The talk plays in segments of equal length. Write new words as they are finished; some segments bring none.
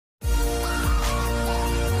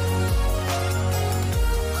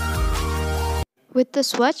With the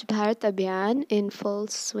Swachh Bharat Abhiyan in full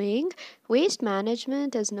swing, waste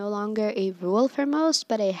management is no longer a rule for most,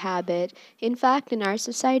 but a habit. In fact, in our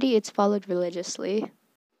society, it's followed religiously.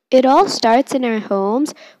 It all starts in our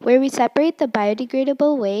homes, where we separate the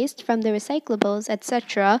biodegradable waste from the recyclables,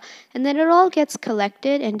 etc., and then it all gets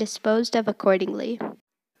collected and disposed of accordingly.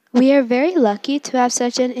 We are very lucky to have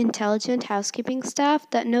such an intelligent housekeeping staff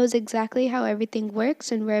that knows exactly how everything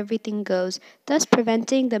works and where everything goes, thus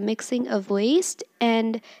preventing the mixing of waste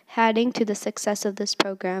and adding to the success of this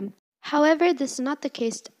program. However, this is not the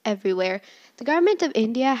case everywhere. The government of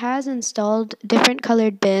India has installed different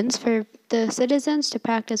colored bins for the citizens to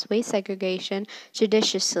practice waste segregation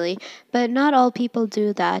judiciously, but not all people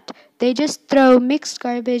do that. They just throw mixed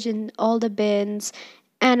garbage in all the bins,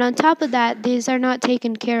 and on top of that, these are not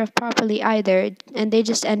taken care of properly either, and they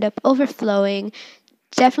just end up overflowing,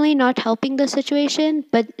 definitely not helping the situation,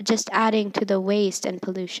 but just adding to the waste and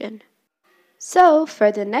pollution. So,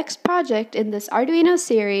 for the next project in this Arduino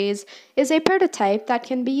series is a prototype that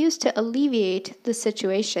can be used to alleviate the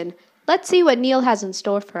situation. Let's see what Neil has in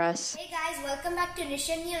store for us. Hey guys, welcome back to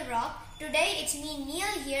Nish and Neil Rock. Today it's me Neil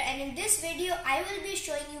here, and in this video I will be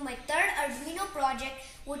showing you my third Arduino project,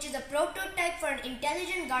 which is a prototype for an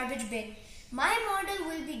intelligent garbage bin. My model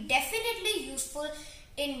will be definitely useful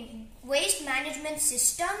in waste management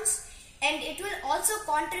systems, and it will also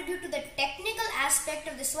contribute to the technical aspect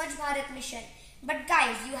of the Swachh Bharat mission. But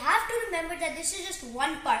guys, you have to remember that this is just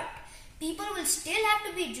one part. People will still have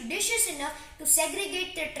to be judicious enough to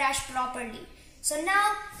segregate their trash properly. So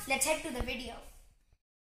now, let's head to the video.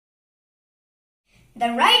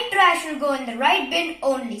 The right trash will go in the right bin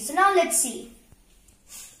only. So now let's see.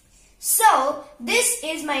 So, this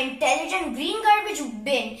is my intelligent green garbage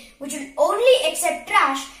bin, which will only accept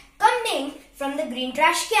trash coming from the green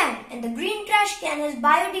trash can. And the green trash can is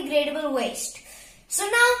biodegradable waste. So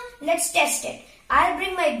now, let's test it. I'll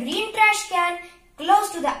bring my green trash can close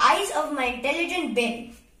to the eyes of my intelligent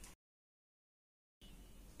bin.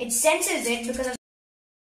 It senses it because it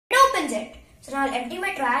opens it. So now I'll empty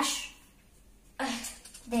my trash.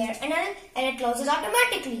 There, and it closes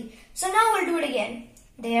automatically. So now we'll do it again.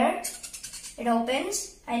 There, it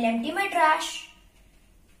opens. I'll empty my trash,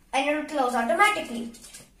 and it will close automatically.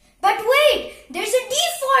 But wait, there's a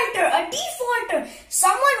defaulter.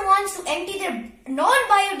 Someone wants to empty their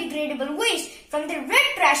non-biodegradable waste from the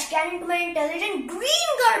red trash can into my intelligent green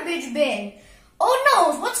garbage bin. Oh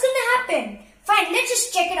no, what's going to happen? Fine, let's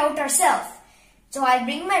just check it out ourselves. So I'll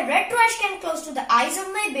bring my red trash can close to the eyes of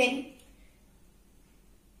my bin.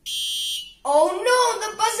 Oh no,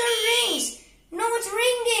 the buzzer rings. No, it's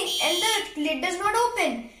ringing and the lid does not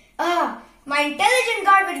open. My intelligent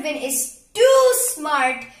garbage bin is too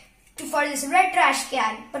smart for this red trash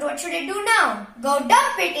can. But what should I do now? Go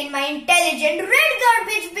dump it in my intelligent red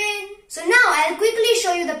garbage bin. So now I'll quickly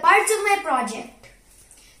show you the parts of my project.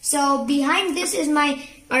 So behind this is my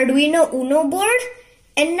Arduino UNO board,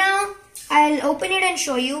 and now I'll open it and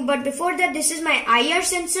show you. But before that, this is my IR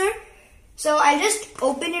sensor. So I'll just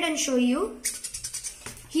open it and show you.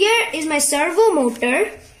 Here is my servo motor,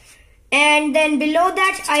 and then below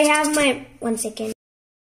that I have my,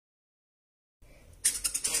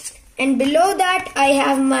 and below that I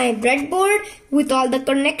have my breadboard with all the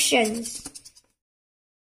connections.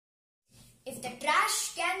 If the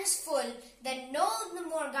trash can is full, then no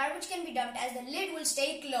more garbage can be dumped as the lid will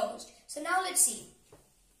stay closed. So now let's see.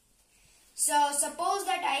 So suppose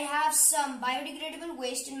that I have some biodegradable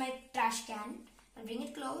waste in my trash can. I'll bring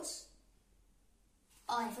it close.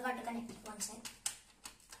 Oh, I forgot to connect it. One sec.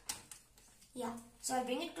 Yeah, so I'll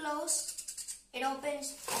bring it close. It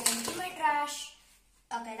opens. I'll empty my trash.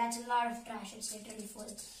 Okay, that's a lot of trash. It's literally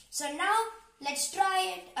full. So now, let's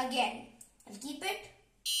try it again. I'll keep it.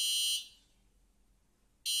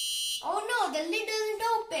 Oh no, the lid doesn't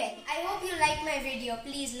open. I hope you like my video.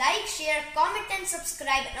 Please like, share, comment and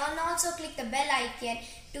subscribe, and also click the bell icon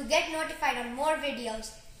to get notified on more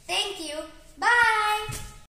videos. Thank you. Bye.